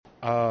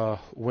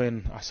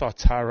When I saw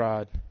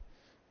Tyrod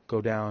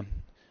go down,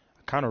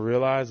 I kind of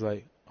realized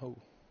like, oh,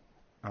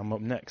 I'm up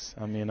next.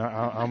 I mean,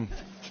 I'm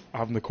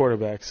the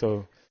quarterback,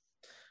 so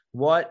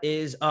What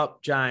is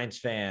up, Giants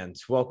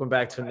fans? Welcome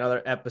back to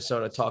another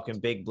episode of Talking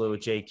Big Blue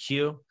with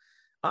JQ.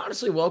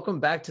 Honestly, welcome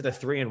back to the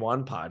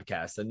 3-1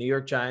 podcast. The New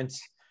York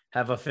Giants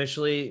have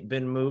officially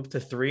been moved to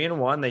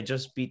 3-1. They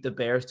just beat the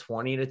Bears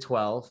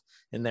 20-12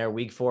 in their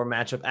week 4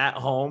 matchup at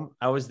home.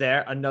 I was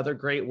there. Another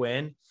great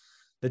win.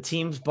 The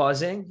team's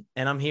buzzing,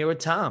 and I'm here with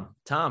Tom.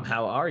 Tom,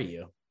 how are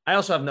you? I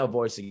also have no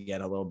voice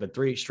again a little bit,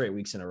 3 straight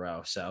weeks in a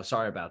row. So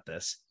sorry about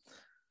this.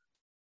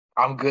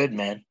 I'm good,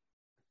 man.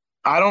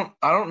 I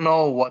don't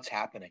know what's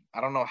happening.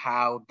 I don't know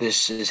how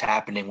this is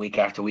happening week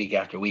after week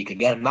after week.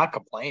 Again, I'm not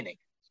complaining.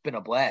 It's been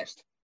a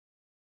blast.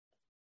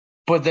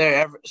 But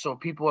so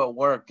people at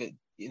work that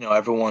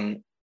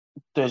everyone,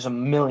 there's a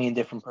million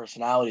different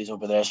personalities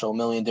over there. So a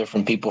million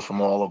different people from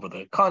all over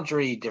the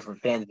country, different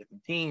fans,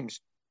 different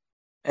teams.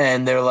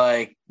 And they're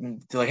like,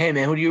 hey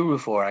man, who do you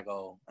root for? I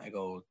go,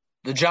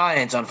 the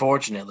Giants,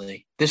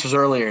 unfortunately. This was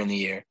earlier in the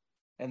year.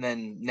 And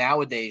then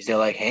nowadays they're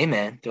like, hey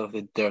man, they're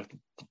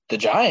the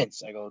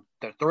Giants. I go,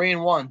 they're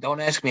 3-1.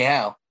 Don't ask me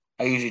how.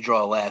 I usually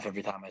draw a laugh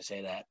every time I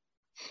say that.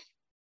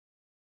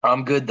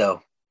 I'm good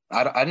though.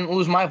 I didn't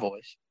lose my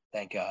voice,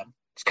 thank God.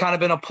 It's kind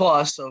of been a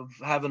plus of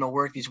having to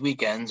work these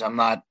weekends. I'm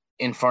not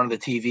in front of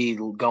the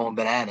TV going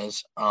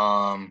bananas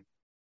all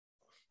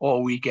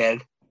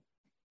weekend.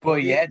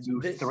 But yeah,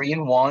 dude,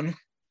 3-1.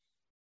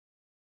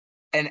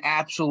 An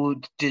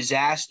absolute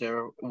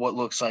disaster. What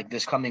looks like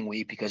this coming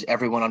week because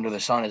everyone under the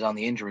sun is on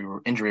the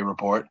injury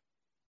report.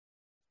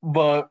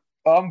 But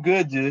I'm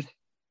good, dude.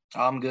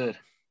 I'm good.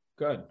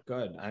 Good.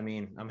 I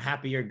mean, I'm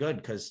happy you're good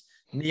because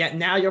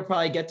now you'll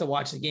probably get to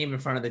watch the game in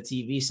front of the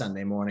TV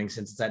Sunday morning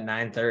since it's at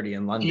 9:30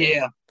 in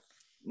London.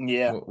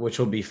 Yeah, which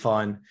will be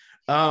fun.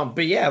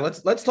 But yeah,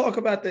 let's talk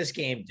about this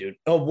game, dude.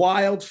 A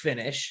wild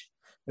finish.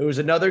 It was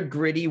another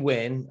gritty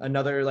win,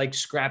 another like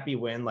scrappy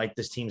win, like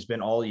this team's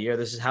been all year.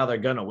 This is how they're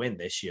gonna win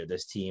this year.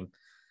 This team.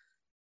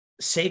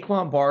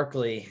 Saquon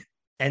Barkley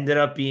ended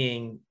up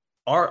being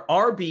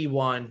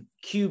RB1,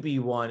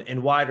 QB1,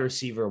 and wide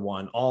receiver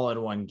 1 all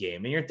in one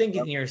game. And you're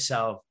thinking to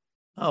yourself,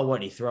 oh,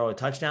 what, he throw a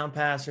touchdown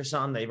pass or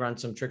something? They run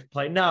some trick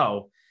play?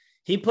 No,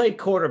 he played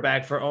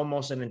quarterback for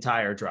almost an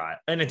entire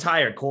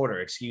quarter,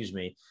 excuse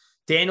me.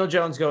 Daniel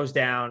Jones goes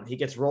down. He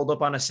gets rolled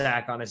up on a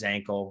sack on his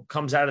ankle,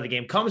 comes out of the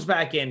game, comes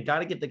back in. Got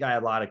to give the guy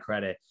a lot of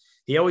credit.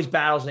 He always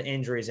battles the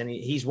injuries, and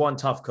he's one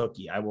tough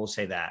cookie. I will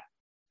say that.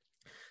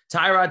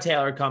 Tyrod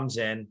Taylor comes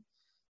in,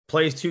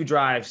 plays 2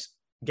 drives,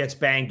 gets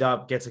banged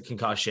up, gets a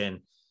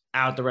concussion,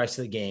 out the rest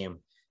of the game.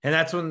 And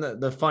that's when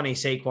the funny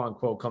Saquon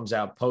quote comes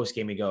out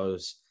post-game. He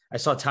goes, I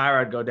saw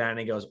Tyrod go down, and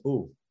he goes,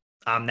 ooh,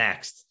 I'm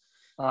next.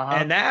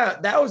 And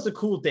that was the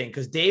cool thing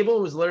because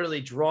Dable was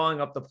literally drawing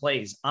up the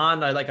plays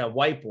on like a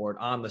whiteboard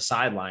on the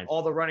sideline.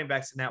 All the running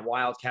backs in that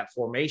Wildcat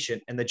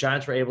formation, and the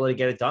Giants were able to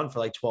get it done for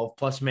like 12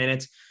 plus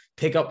minutes,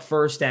 pick up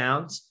first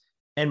downs,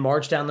 and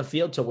march down the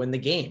field to win the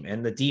game.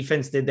 And the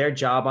defense did their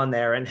job on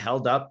their end,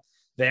 held up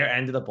their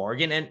end of the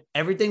bargain, and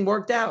everything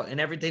worked out and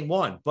everything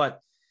won. But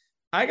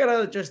I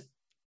gotta just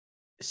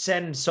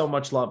send so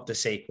much love to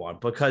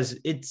Saquon because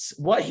it's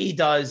what he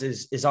does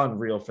is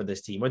unreal for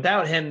this team.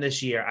 Without him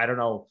this year, I don't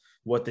know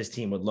what this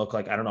team would look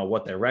like. I don't know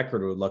what their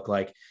record would look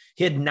like.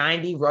 He had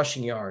 90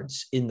 rushing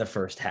yards in the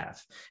first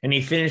half, and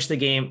he finished the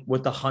game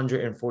with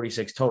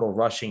 146 total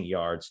rushing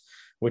yards,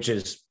 which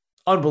is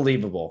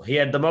unbelievable. He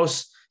had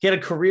a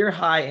career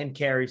high in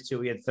carries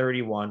too. He had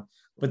 31,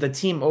 but the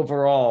team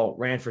overall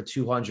ran for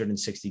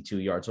 262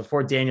 yards.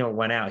 Before Daniel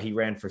went out, he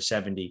ran for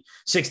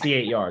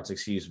 68 yards,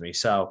 excuse me.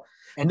 So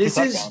this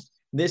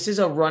is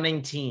a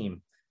running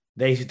team.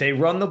 They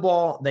run the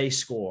ball, they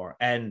score,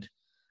 and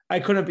I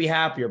couldn't be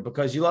happier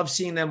because you love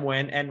seeing them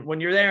win. And when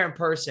you're there in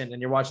person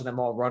and you're watching them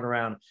all run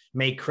around,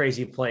 make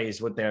crazy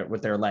plays with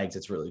their legs,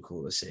 it's really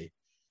cool to see.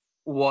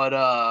 What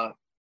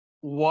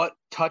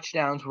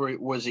touchdowns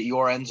was it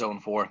your end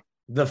zone for?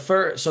 The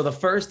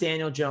first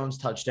Daniel Jones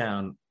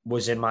touchdown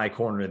was in my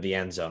corner of the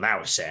end zone. That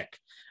was sick.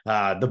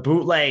 The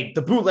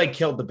bootleg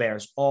killed the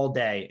Bears all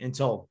day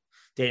until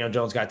Daniel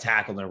Jones got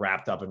tackled and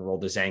wrapped up and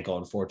rolled his ankle,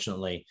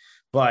 unfortunately.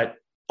 But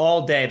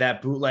all day,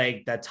 that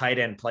bootleg, that tight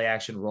end play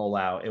action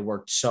rollout, it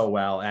worked so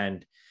well.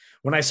 And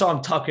when I saw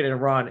him tuck it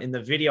and run in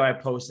the video I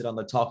posted on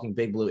the Talking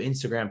Big Blue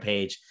Instagram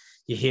page,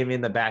 you hear me in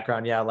the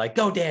background, yeah, like,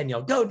 go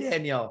Daniel, go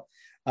Daniel.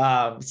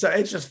 So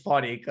it's just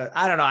funny because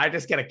I don't know, I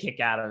just get a kick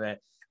out of it.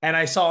 And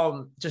I saw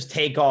him just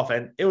take off,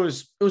 and it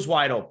was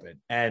wide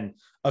open. And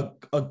a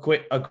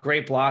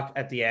great block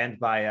at the end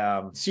by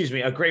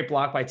a great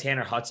block by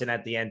Tanner Hudson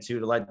at the end too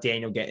to let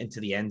Daniel get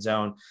into the end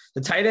zone.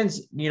 The tight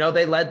ends,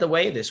 they led the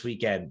way this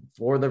weekend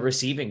for the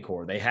receiving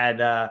core. They had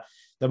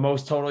the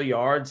most total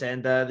yards,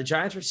 and the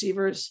Giants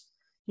receivers,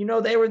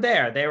 they were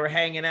there. They were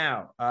hanging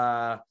out.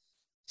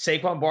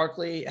 Saquon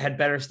Barkley had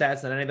better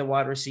stats than any of the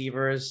wide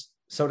receivers.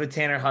 So did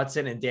Tanner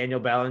Hudson and Daniel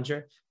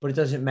Bellinger, but it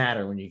doesn't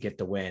matter when you get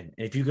the win.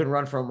 And if you can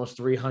run for almost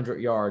 300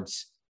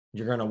 yards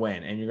you're going to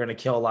win, and you're going to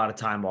kill a lot of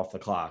time off the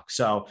clock.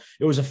 So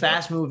it was a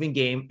fast-moving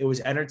game. It was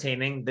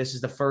entertaining. This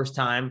is the first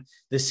time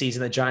this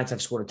season the Giants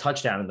have scored a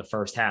touchdown in the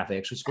first half. They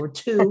actually scored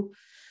two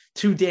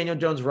Daniel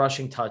Jones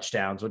rushing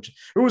touchdowns, which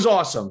it was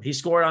awesome. He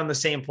scored on the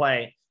same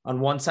play on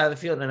one side of the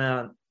field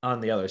and on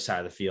the other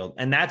side of the field.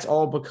 And that's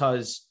all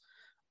because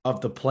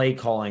of the play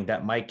calling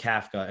that Mike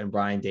Kafka and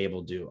Brian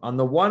Daboll do. On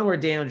the one where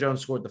Daniel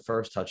Jones scored the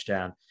first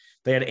touchdown,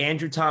 they had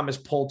Andrew Thomas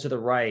pulled to the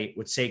right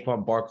with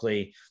Saquon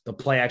Barkley, the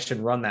play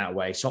action run that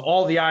way. So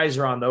all the eyes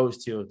are on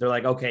those two. They're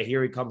like, okay,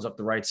 here he comes up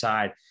the right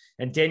side.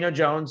 And Daniel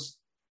Jones,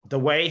 the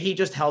way he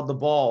just held the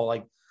ball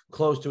like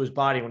close to his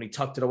body when he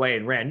tucked it away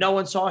and ran, no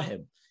one saw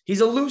him.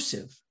 He's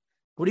elusive.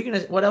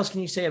 What else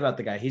can you say about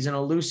the guy? He's an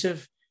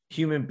elusive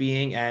human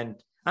being.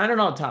 And I don't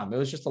know, Tom, it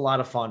was just a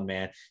lot of fun,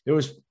 man.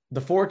 The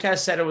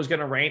forecast said it was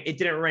going to rain. It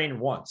didn't rain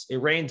once. It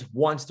rained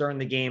once during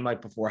the game,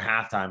 like before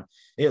halftime.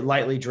 It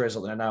lightly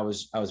drizzled, and I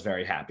was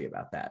very happy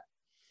about that.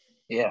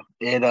 Yeah,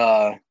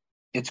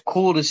 it's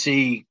cool to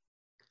see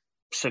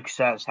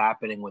success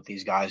happening with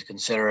these guys,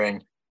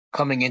 considering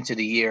coming into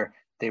the year,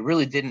 they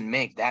really didn't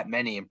make that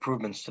many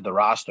improvements to the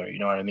roster. You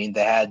know what I mean?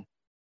 They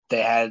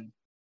had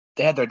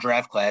their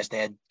draft class. They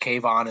had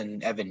Kayvon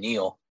and Evan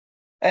Neal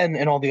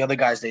and all the other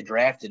guys they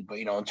drafted. But,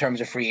 in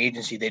terms of free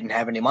agency, they didn't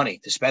have any money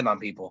to spend on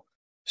people.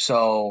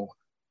 So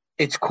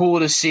it's cool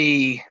to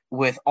see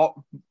with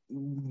all,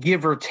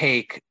 give or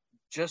take,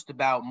 just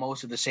about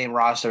most of the same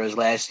roster as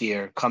last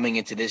year coming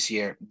into this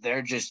year.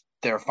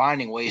 They're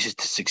finding ways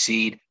to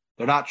succeed.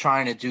 They're not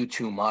trying to do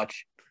too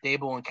much.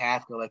 Daboll and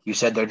Kafka, like you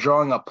said, they're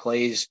drawing up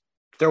plays.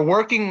 They're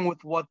working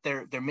with what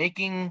they're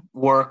making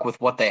work with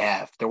what they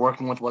have. They're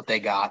working with what they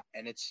got,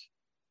 and it's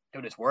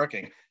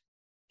working.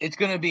 It's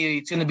gonna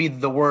be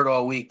the word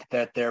all week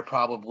that they're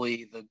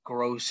probably the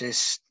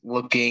grossest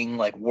looking,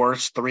 like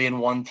worst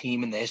 3-1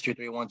 team in the history of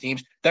 3-1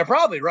 teams. They're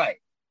probably right.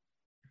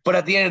 But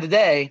at the end of the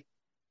day,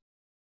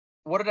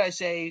 what did I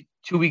say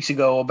 2 weeks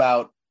ago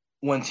about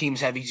when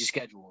teams have easy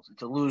schedules?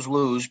 It's a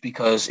lose-lose,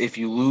 because if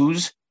you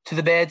lose to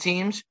the bad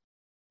teams,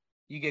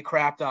 you get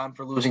crapped on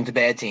for losing to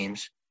bad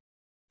teams.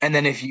 And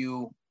then if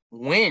you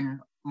win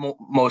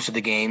most of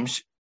the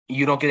games,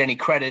 you don't get any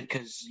credit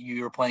because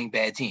you're playing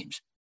bad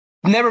teams.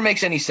 Never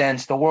makes any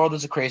sense. The world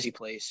is a crazy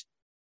place,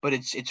 but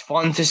it's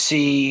fun to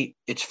see.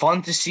 It's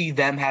fun to see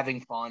them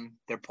having fun.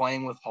 They're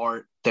playing with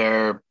heart.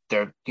 They're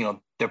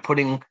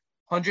putting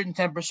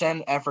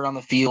 110% effort on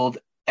the field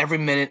every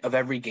minute of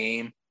every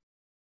game.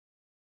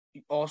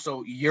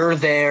 Also, you're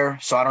there,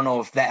 so I don't know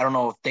if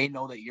they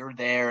know that you're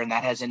there, and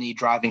that has any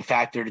driving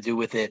factor to do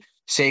with it.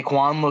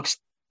 Saquon looks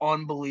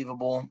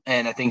unbelievable,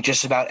 and I think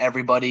just about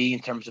everybody in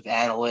terms of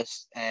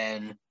analysts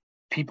and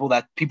people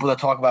that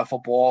talk about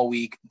football all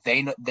week,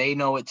 they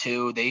know it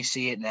too. They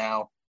see it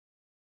now.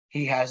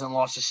 He hasn't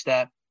lost a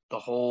step. The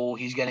whole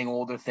he's getting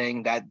older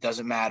thing, that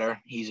doesn't matter.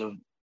 He's a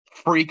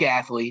freak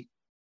athlete,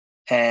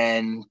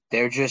 and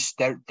they're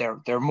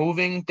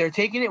moving. They're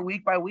taking it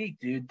week by week,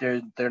 dude.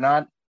 They're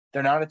not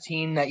a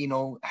team that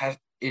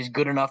is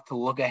good enough to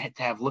look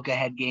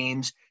ahead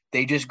games.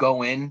 They just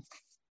go in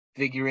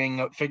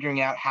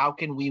figuring out how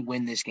can we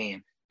win this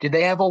game. Did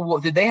they have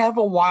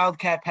a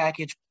wildcat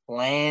package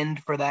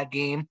planned for that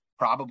game?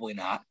 Probably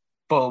not.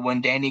 But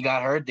when Danny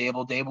got hurt,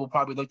 Daboll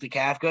probably looked at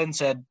Kafka and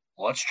said,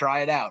 let's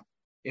try it out.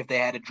 If they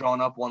had it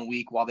drawn up 1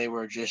 week while they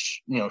were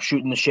just,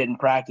 shooting the shit in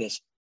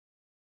practice.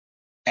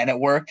 And it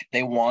worked.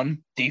 They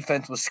won.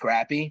 Defense was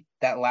scrappy.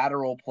 That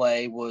lateral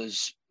play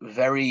was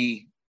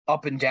very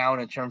up and down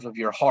in terms of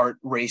your heart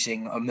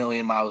racing a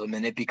million miles a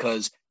minute,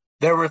 because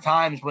there were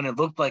times when it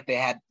looked like they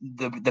had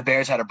the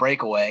Bears had a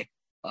breakaway.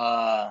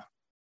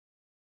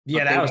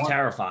 Yeah, that was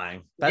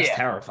terrifying. That's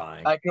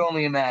terrifying. I can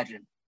only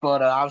imagine.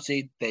 But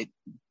obviously they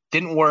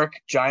didn't work.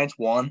 Giants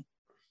won.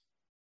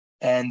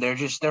 And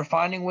they're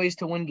finding ways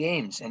to win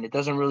games. And it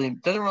doesn't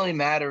really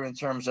matter in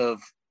terms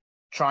of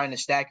trying to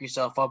stack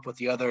yourself up with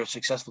the other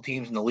successful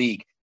teams in the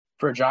league.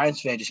 For a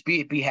Giants fan, just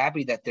be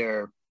happy that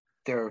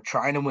they're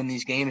trying to win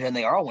these games, and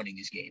they are winning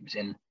these games.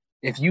 And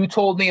if you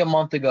told me a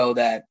month ago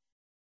that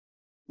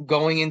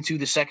going into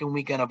the second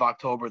weekend of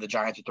October, the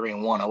Giants are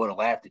 3-1, I would have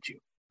laughed at you.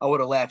 I would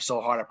have laughed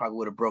so hard I probably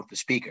would have broke the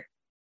speaker.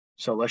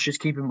 So let's just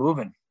keep it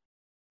moving.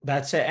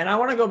 That's it. And I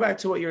want to go back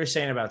to what you were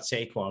saying about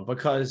Saquon,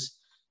 because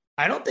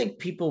I don't think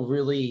people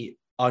really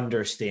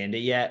understand it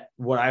yet,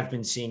 what I've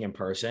been seeing in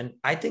person.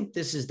 I think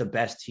this is the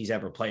best he's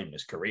ever played in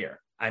his career.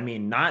 I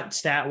mean, not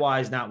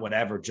stat-wise, not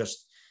whatever,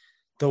 just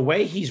the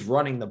way he's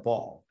running the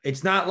ball.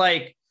 It's not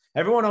like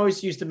everyone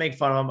always used to make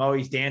fun of him. Oh,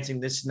 he's dancing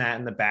this and that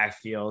in the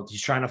backfield.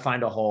 He's trying to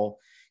find a hole.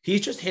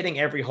 He's just hitting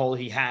every hole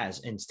he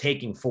has and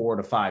taking 4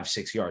 to 5,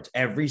 6 yards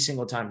every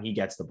single time he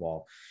gets the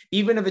ball.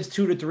 Even if it's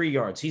 2 to 3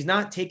 yards, he's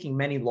not taking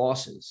many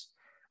losses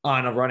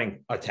on a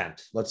running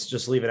attempt. Let's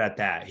just leave it at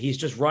that. He's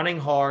just running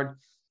hard.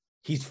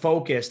 He's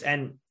focused,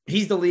 and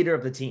he's the leader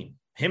of the team.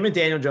 Him and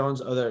Daniel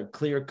Jones are the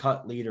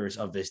clear-cut leaders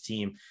of this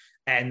team.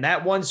 And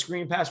that one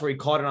screen pass where he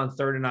caught it on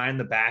 3rd and 9 in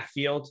the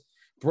backfield,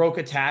 broke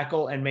a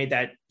tackle and made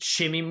that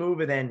shimmy move,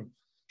 and then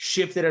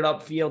shifted it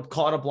upfield,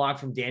 caught a block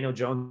from Daniel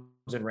Jones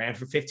and ran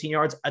for 15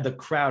 yards, the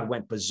crowd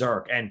went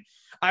berserk. And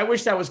I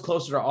wish that was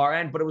closer to our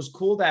end, but it was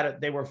cool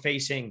that they were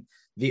facing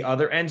the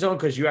other end zone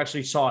because you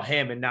actually saw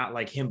him and not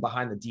like him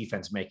behind the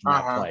defense making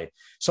that play.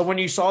 So when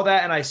you saw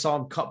that and I saw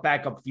him cut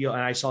back upfield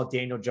and I saw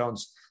Daniel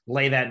Jones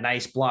lay that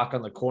nice block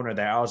on the corner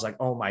there, I was like,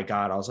 oh my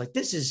God. I was like,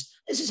 this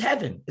is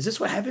heaven. Is this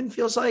what heaven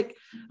feels like?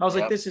 I was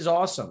like, this is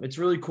awesome. It's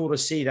really cool to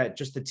see that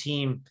just the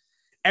team,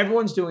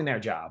 everyone's doing their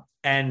job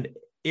and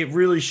it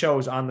really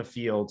shows on the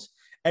field.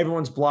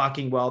 Everyone's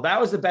blocking well. That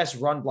was the best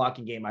run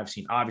blocking game I've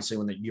seen. Obviously,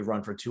 when you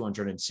run for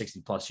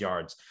 260 plus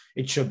yards,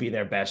 it should be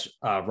their best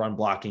run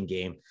blocking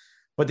game.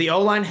 But the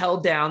O-line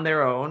held down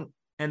their own.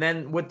 And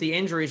then with the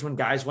injuries, when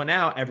guys went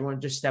out,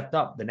 everyone just stepped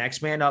up. The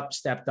next man up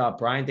stepped up.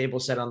 Brian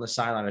Dable said on the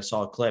sideline, I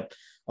saw a clip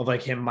of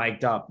like him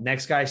mic'd up.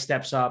 Next guy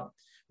steps up.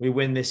 We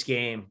win this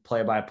game,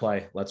 play by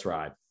play. Let's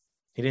ride.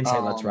 He didn't say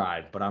let's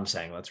ride, but I'm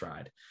saying let's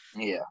ride.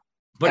 Yeah.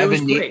 But Evan,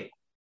 it was great.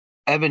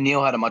 Evan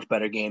Neal had a much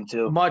better game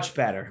too. Much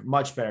better.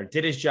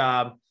 Did his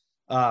job.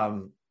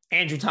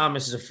 Andrew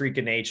Thomas is a freak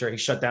of nature. He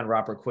shut down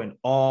Robert Quinn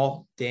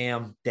all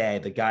damn day.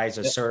 The guy's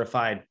a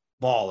certified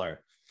baller.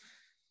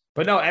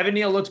 But no, Evan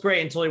Neal looked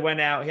great until he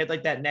went out. He had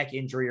like that neck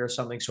injury or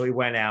something, so he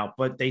went out.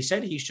 But they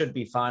said he should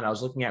be fine. I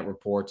was looking at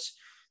reports.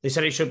 They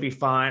said he should be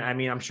fine. I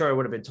mean, I'm sure it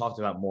would have been talked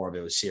about more if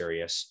it was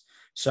serious.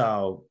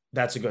 So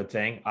that's a good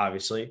thing,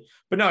 obviously.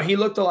 But no, he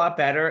looked a lot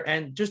better.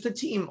 And just the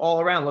team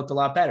all around looked a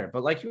lot better.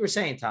 But like you were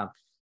saying, Tom,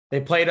 they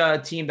played a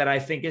team that I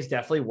think is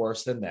definitely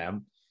worse than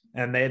them.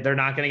 And they're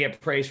not going to get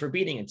praised for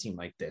beating a team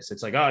like this.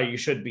 It's like, oh, you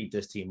should beat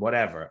this team,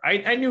 whatever.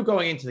 I knew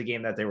going into the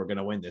game that they were going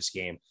to win this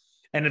game.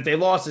 And if they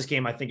lost this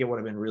game, I think it would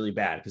have been really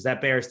bad because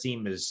that Bears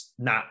team is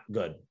not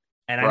good.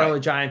 And I know the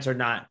Giants are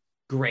not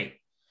great.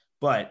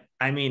 But,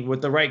 I mean,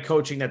 with the right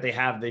coaching that they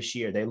have this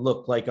year, they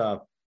look like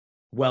a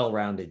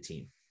well-rounded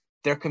team.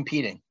 They're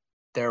competing.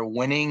 They're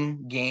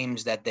winning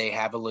games that they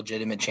have a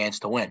legitimate chance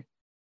to win.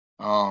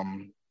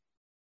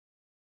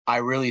 I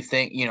really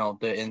think,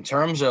 in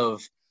terms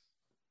of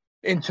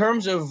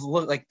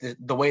like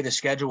the way the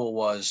schedule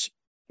was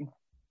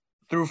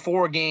through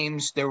 4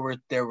 games, there were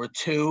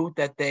 2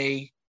 that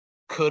they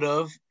could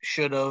have,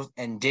 should have,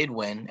 and did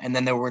win. And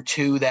then there were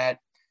 2 that,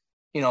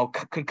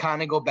 could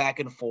kind of go back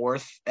and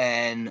forth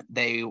and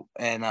they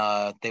wound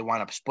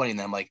up splitting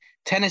them. Like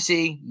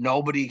Tennessee,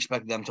 nobody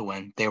expected them to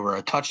win. They were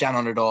a touchdown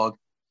underdog.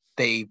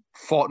 They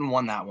fought and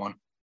won that one.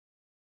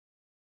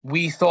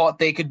 We thought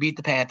they could beat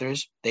the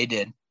Panthers. They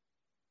did.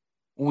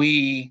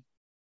 We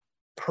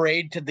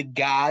prayed to the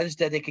gods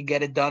that they could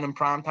get it done in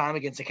prime time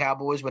against the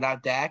Cowboys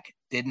without Dak.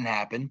 Didn't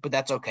happen, but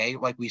that's okay.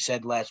 Like we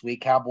said last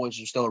week,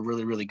 Cowboys are still a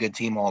really, really good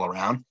team all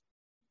around.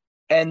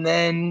 And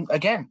then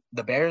again,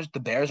 the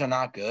Bears are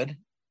not good.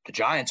 The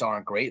Giants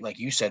aren't great, like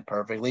you said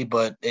perfectly,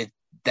 but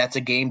that's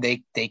a game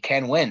they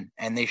can win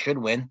and they should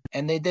win,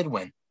 and they did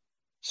win.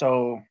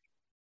 So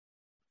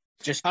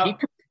just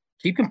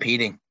keep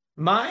competing.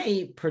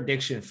 My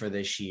prediction for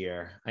this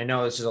year, I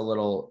know this is a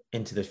little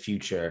into the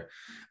future.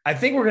 I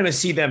think we're going to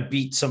see them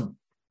beat some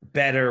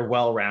better,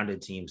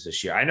 well-rounded teams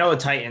this year. I know the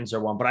Titans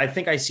are one, but I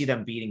think I see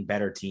them beating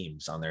better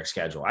teams on their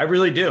schedule. I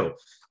really do.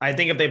 I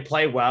think if they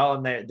play well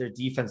and their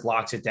defense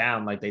locks it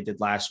down like they did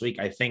last week,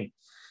 I think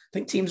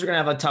teams are going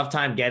to have a tough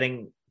time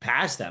getting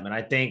past them. And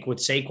I think with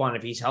Saquon,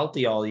 if he's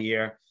healthy all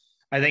year,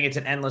 I think it's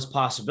an endless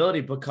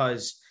possibility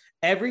because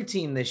every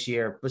team this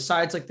year,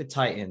 besides like the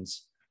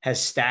Titans, has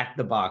stacked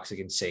the box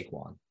against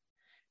Saquon.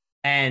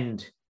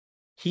 And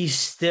he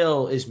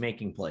still is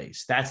making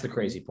plays. That's the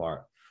crazy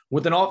part.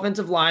 With an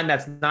offensive line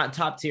that's not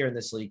top tier in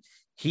this league,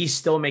 he's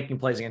still making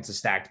plays against a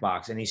stacked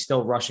box, and he's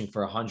still rushing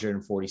for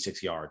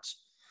 146 yards.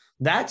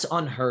 That's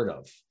unheard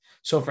of.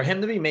 So for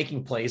him to be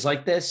making plays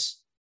like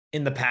this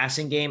in the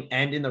passing game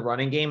and in the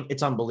running game,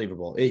 it's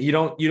unbelievable. You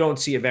don't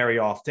see it very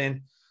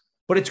often,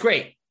 but it's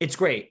great. It's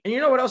great. And you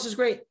know what else is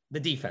great? The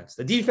defense.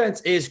 The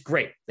defense is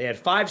great. They had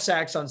 5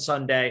 sacks on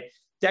Sunday.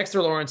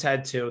 Dexter Lawrence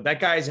had 2. That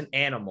guy is an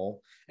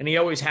animal, and he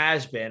always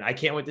has been. I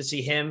can't wait to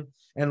see him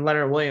and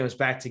Leonard Williams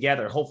back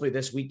together. Hopefully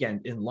this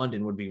weekend in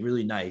London would be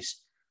really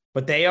nice.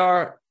 But they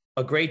are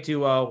a great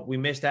duo. We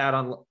missed out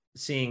on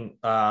seeing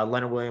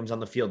Leonard Williams on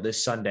the field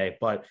this Sunday,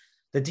 but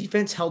the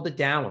defense held it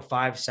down with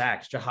 5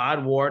 sacks.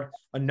 Jihad Ward,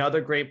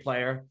 another great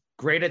player,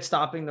 great at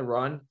stopping the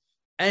run.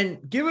 And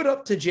give it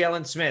up to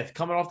Jalen Smith,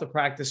 coming off the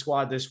practice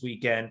squad this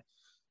weekend.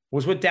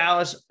 Was with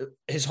Dallas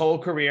his whole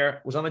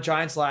career, was on the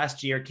Giants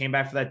last year, came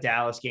back for that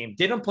Dallas game.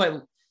 Didn't play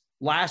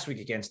last week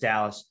against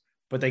Dallas,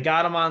 but they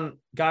got him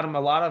a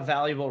lot of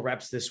valuable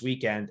reps this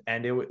weekend,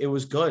 and it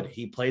was good.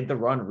 He played the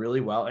run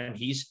really well, and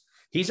he's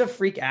a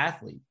freak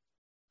athlete.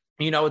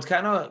 It's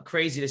kind of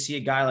crazy to see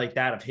a guy like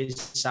that of his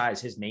size,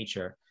 his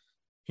nature.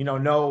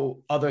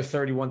 No other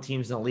 31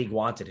 teams in the league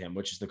wanted him,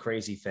 which is the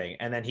crazy thing.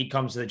 And then he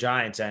comes to the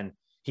Giants, and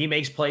he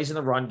makes plays in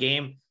the run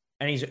game,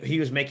 and he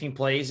was making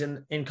plays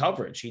in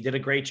coverage. He did a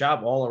great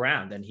job all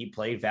around, and he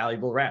played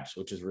valuable reps,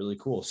 which is really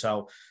cool.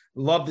 So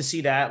love to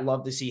see that.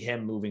 Love to see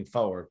him moving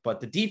forward. But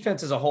the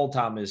defense as a whole,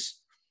 Tom,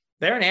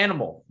 they're an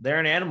animal. They're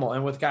an animal.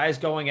 And with guys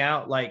going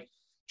out, like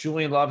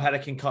Julian Love had a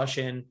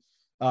concussion.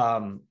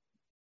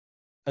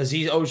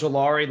 Azeez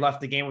Ojulari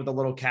left the game with a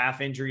little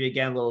calf injury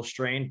again, a little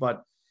strain.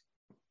 But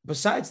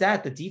besides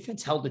that, the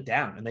defense held it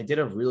down, and they did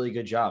a really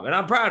good job. And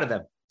I'm proud of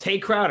them.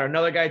 Tate Crowder,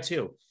 another guy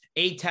too.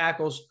 8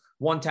 tackles,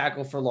 1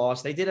 tackle for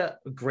loss. They did a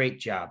great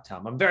job,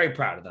 Tom. I'm very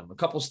proud of them. A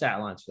couple stat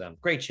lines for them.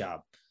 Great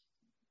job.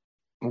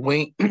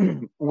 Wink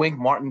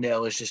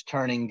Martindale is just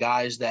turning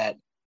guys that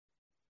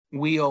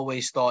we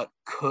always thought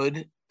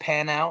could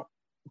pan out,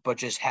 but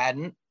just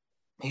hadn't.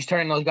 He's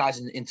turning those guys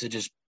into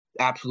just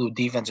absolute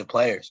defensive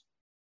players.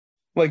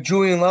 Like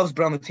Julian Love's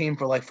been on the team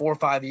for like 4 or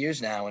 5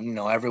 years now, and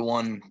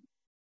everyone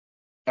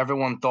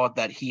thought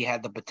that he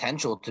had the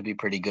potential to be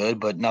pretty good,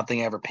 but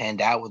nothing ever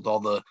panned out with all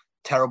the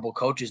terrible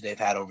coaches they've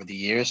had over the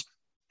years.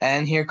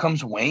 And here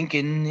comes Wink,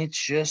 and it's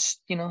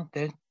just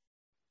they're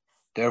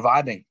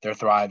vibing, they're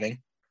thriving.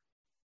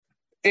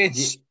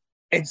 It's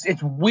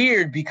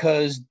weird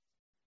because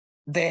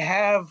they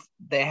have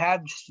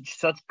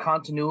such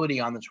continuity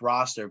on this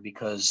roster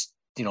because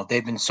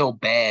they've been so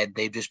bad.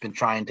 They've just been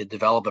trying to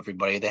develop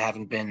everybody. They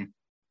haven't been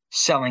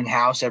selling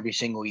house every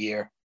single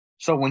year.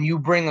 So when you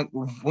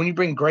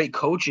bring great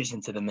coaches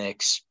into the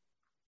mix,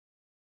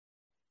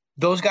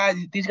 these guys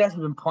have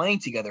been playing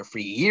together for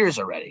years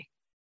already.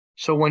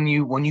 So when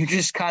you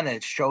just kind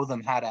of show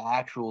them how to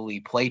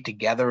actually play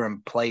together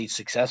and play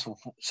successful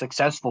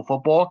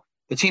football,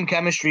 the team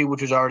chemistry,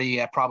 which was already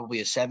at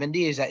probably a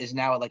 70, is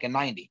now at like a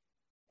 90.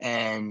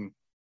 And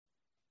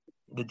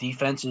the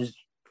defense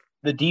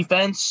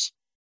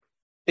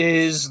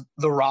is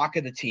the rock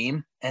of the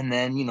team. And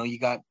then, you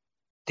got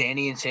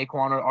Danny and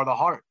Saquon are the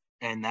heart.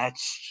 And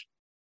that's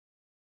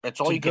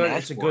all you can ask for.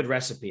 It's a good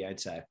recipe,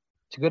 I'd say.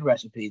 It's a good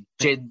recipe.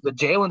 The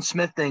Jalen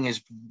Smith thing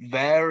is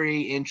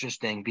very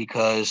interesting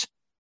because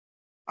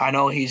I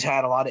know he's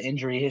had a lot of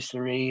injury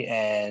history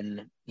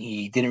and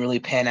he didn't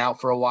really pan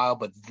out for a while,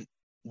 but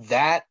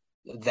that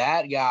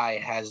guy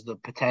has the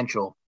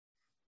potential.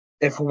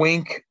 If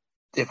Wink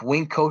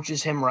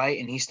coaches him right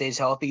and he stays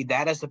healthy,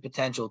 that has the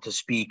potential to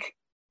speak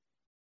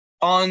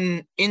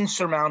on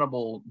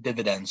insurmountable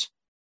dividends.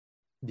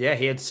 Yeah,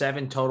 he had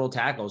 7 total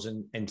tackles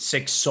and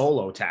 6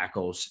 solo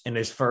tackles in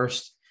his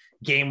first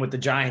game with the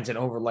Giants in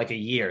over like a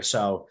year.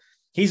 So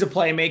he's a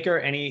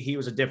playmaker and he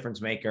was a difference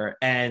maker.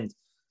 And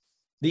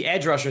the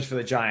edge rushers for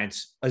the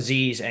Giants,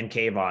 Azeez and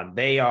Kayvon,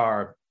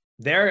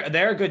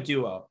 they're a good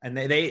duo, and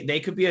they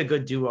could be a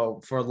good duo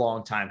for a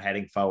long time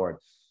heading forward.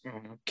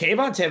 Mm-hmm.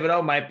 Kayvon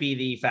Thibodeau might be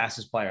the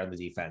fastest player on the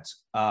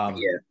defense.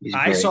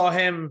 I saw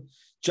him.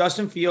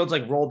 Justin Fields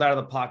rolled out of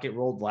the pocket,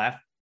 rolled left,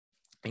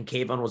 and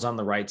Kayvon was on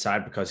the right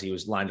side because he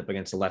was lined up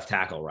against the left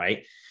tackle,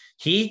 right?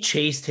 He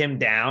chased him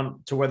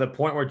down to the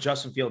point where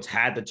Justin Fields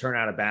had to turn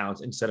out of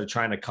bounds instead of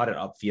trying to cut it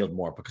upfield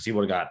more because he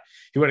would have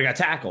got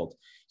tackled.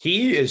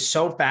 He is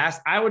so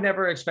fast. I would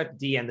never expect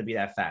the DN to be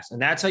that fast.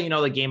 And that's how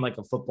the game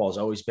of football has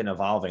always been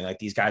evolving. Like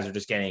these guys are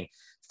just getting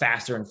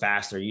faster and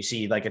faster. You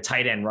see a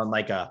tight end run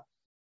like a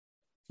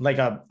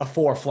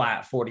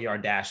 4-flat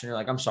 40-yard dash. And you're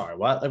like, I'm sorry,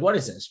 what? What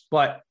is this?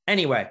 But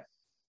anyway,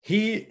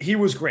 he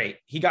was great.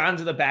 He got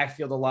into the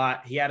backfield a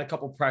lot. He had a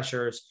couple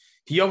pressures.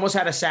 He almost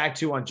had a sack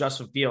too on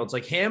Justin Fields.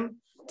 Him,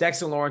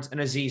 Dexter Lawrence,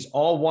 and Azeez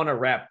all won a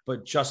rep,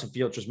 but Justin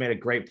Fields just made a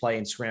great play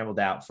and scrambled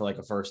out for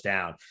a first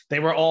down. They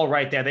were all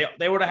right there.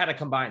 They would have had a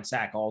combined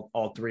sack,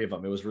 all 3 of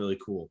them. It was really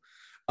cool.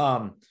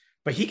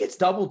 But he gets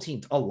double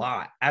teamed a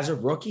lot. As a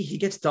rookie, he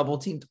gets double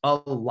teamed a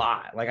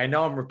lot. I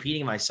know I'm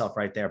repeating myself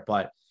right there,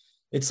 but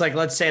it's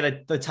let's say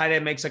that the tight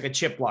end makes a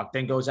chip block,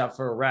 then goes out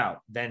for a route.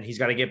 Then he's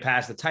got to get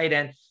past the tight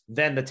end,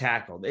 then the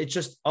tackle. It's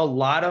just a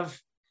lot of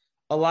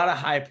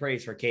high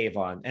praise for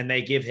Kayvon, and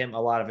they give him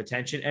a lot of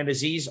attention. And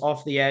Azeez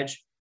off the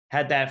edge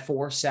had that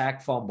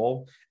 4-sack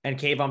fumble, and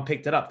Kayvon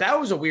picked it up. That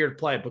was a weird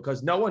play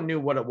because no one knew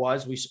what it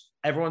was.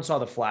 Everyone saw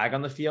the flag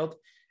on the field,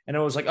 and it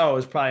was it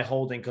was probably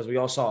holding because we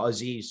all saw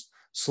Azeez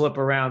slip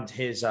around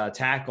his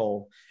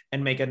tackle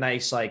and make a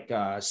nice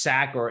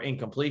sack or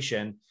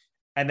incompletion.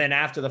 And then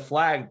after the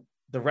flag,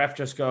 the ref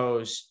just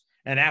goes,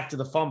 and after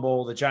the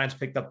fumble, the Giants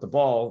picked up the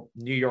ball,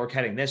 New York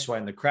heading this way,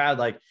 and the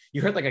crowd,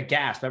 you heard a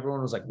gasp.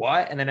 Everyone was like,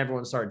 what? And then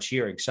everyone started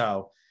cheering.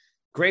 So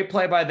great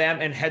play by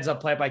them, and heads up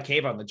play by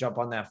Kayvon to jump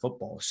on that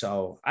football.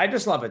 So I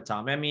just love it,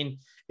 Tom. I mean,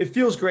 it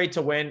feels great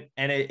to win,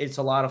 and it's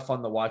a lot of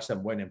fun to watch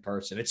them win in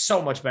person. It's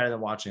so much better than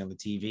watching on the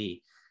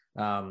TV.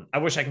 I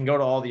wish I can go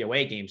to all the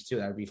away games too.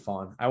 That would be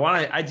fun.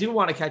 I do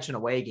want to catch an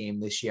away game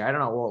this year. I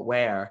don't know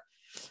where,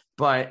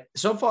 but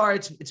so far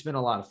it's been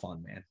a lot of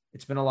fun, man.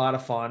 It's been a lot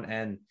of fun.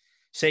 And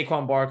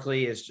Saquon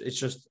Barkley it's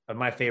just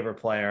my favorite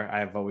player.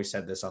 I've always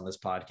said this on this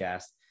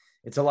podcast.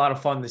 It's a lot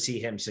of fun to see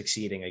him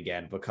succeeding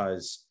again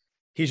because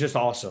he's just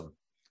awesome.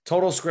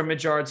 Total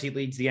scrimmage yards, he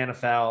leads the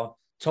NFL.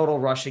 Total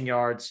rushing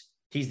yards,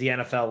 he's the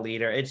NFL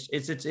leader. It's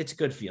a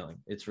good feeling.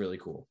 It's really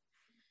cool.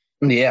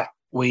 Yeah.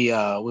 We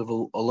have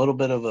a little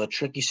bit of a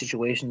tricky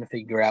situation to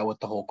figure out with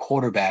the whole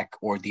quarterback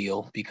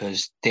ordeal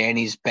because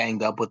Danny's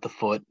banged up with the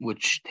foot,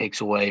 which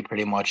takes away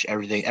pretty much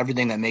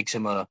everything that makes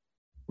him a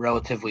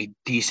relatively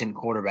decent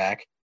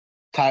quarterback.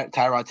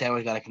 Tyrod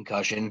Taylor's got a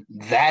concussion.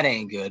 That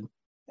ain't good.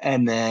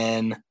 And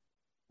then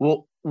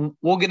we'll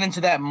get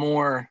into that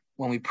more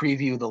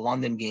preview the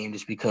London game,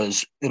 just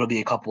because it'll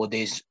be a couple of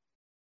days.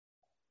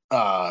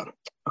 A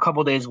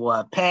couple of days will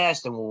have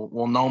passed, and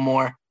we'll know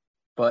more.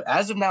 But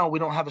as of now, we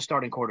don't have a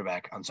starting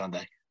quarterback on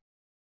Sunday.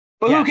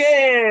 But Who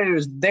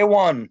cares? They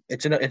won.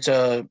 It's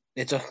a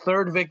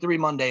third victory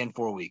Monday in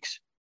 4 weeks.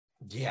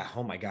 Yeah.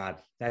 Oh my God,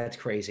 that's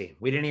crazy.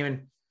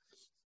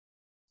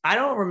 I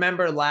don't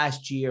remember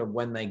last year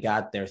when they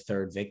got their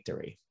third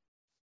victory.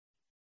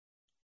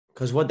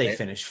 Because what they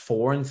finished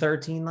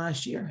 4-13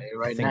 last year?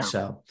 Right I think now.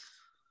 so.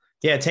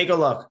 Yeah, take a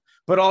look.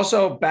 But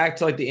also back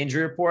to like the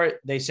injury report,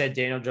 they said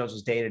Daniel Jones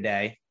was day to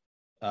day.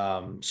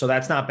 So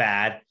that's not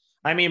bad.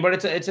 I mean,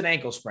 but it's an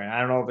ankle sprain. I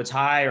don't know if it's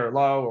high or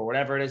low or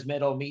whatever it is,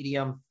 middle,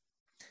 medium.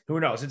 Who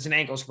knows? It's an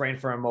ankle sprain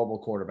for a mobile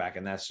quarterback,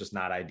 and that's just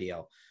not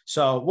ideal.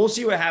 So we'll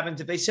see what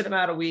happens. If they sit him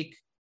out a week,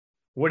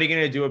 what are you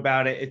going to do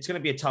about it? It's going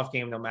to be a tough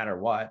game no matter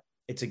what.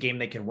 It's a game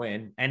they can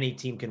win. Any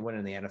team can win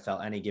in the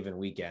NFL any given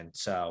weekend.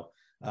 So,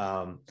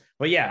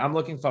 but yeah, I'm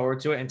looking forward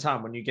to it. And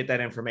Tom, when you get that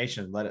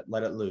information, let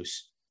it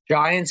loose.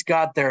 Giants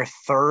got their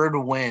third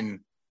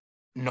win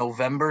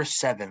November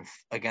 7th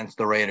against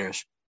the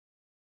Raiders.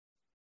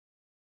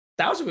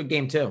 That was a good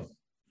game too.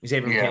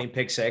 Xavier McKinney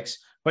pick 6,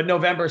 but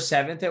November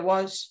 7th it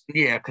was.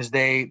 Yeah, because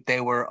they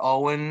were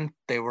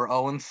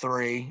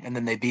 0-3, and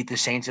then they beat the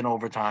Saints in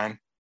overtime,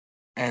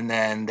 and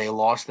then they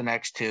lost the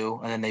next 2,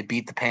 and then they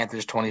beat the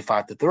Panthers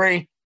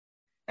 25-3,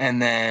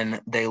 and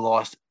then they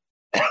lost.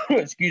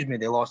 Excuse me,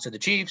 they lost to the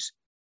Chiefs,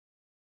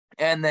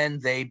 and then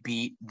they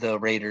beat the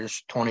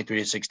Raiders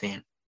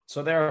 23-16.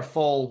 So they're a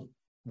full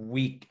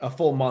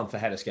month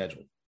ahead of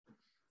schedule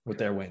with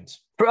their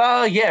wins.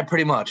 Yeah,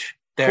 pretty much.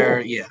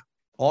 They're cool.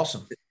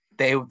 Awesome.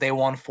 They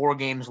won 4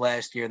 games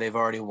last year. They've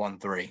already won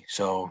 3.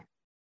 So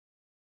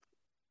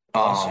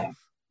awesome.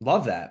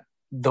 Love that.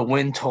 The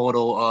win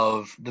total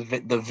of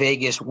the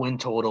Vegas win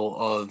total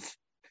of,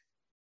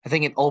 I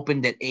think it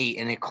opened at 8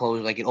 and it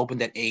closed, like it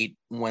opened at 8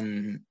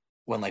 when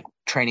like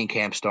training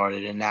camp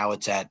started, and now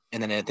it's at,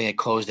 and then I think it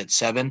closed at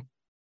 7.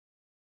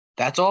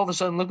 That's all of a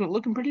sudden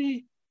looking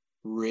pretty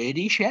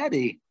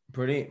shabby.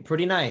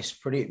 Pretty nice,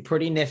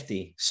 pretty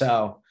nifty.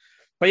 So,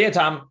 but yeah,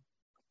 Tom,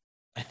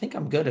 I think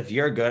I'm good if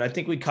you're good. I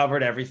think we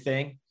covered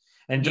everything.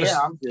 And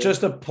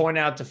just to point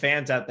out to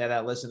fans out there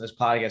that listen to this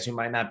podcast who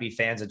might not be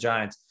fans of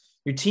Giants,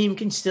 your team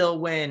can still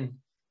win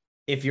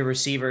if your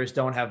receivers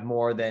don't have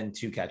more than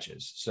 2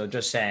 catches. So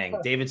just saying,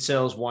 David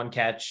Sills, 1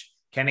 catch,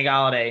 Kenny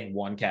Golladay,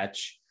 1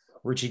 catch,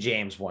 Richie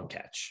James, 1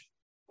 catch.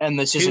 And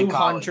this is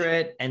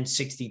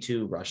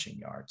 262 rushing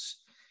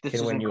yards. This can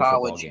is win in you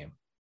college. A football game.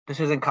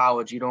 This isn't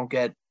college. You don't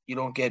get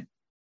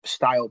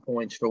style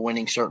points for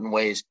winning certain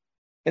ways.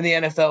 In the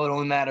NFL, it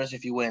only matters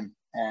if you win.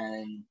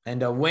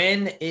 And a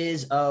win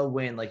is a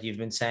win, like you've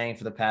been saying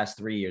for the past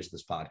 3 years of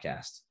this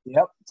podcast.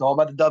 Yep, it's all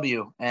about the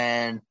W.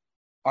 And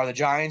are the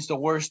Giants the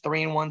worst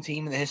 3-1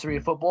 team in the history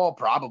of football?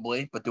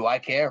 Probably. But do I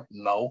care?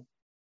 No.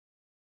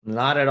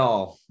 Not at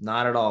all.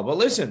 Not at all. But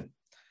listen,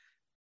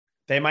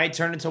 they might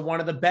turn into one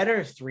of the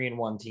better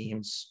 3-1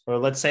 teams. Or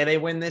let's say they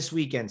win this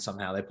weekend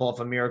somehow. They pull off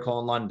a miracle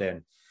in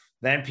London.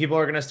 Then people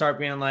are going to start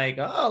being like,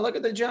 oh, look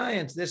at the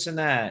Giants, this and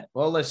that.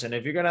 Well, listen,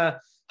 if you're going to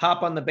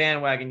hop on the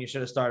bandwagon, you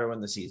should have started when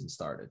the season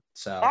started.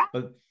 So,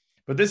 but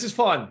this is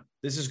fun.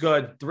 This is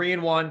good.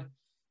 3-1,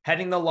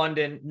 heading to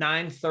London,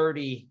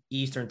 9:30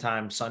 Eastern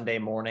time, Sunday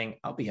morning.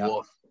 I'll be up.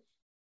 Wolf.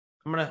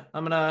 I'm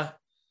gonna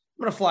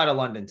fly to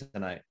London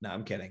tonight. No,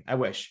 I'm kidding. I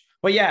wish.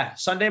 But yeah,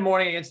 Sunday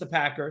morning against the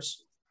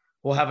Packers.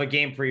 We'll have a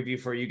game preview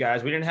for you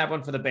guys. We didn't have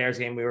one for the Bears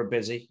game. We were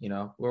busy.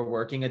 We're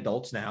working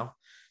adults now.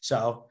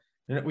 So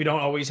we don't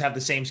always have the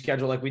same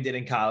schedule like we did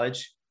in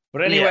college.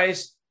 But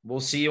anyways, We'll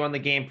see you on the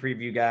game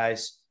preview,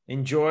 guys.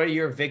 Enjoy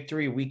your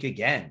victory week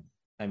again.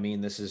 I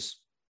mean, this is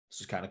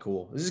kind of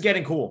cool. This is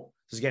getting cool.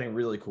 This is getting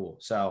really cool.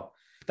 So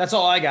that's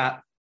all I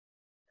got.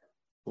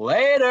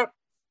 Later.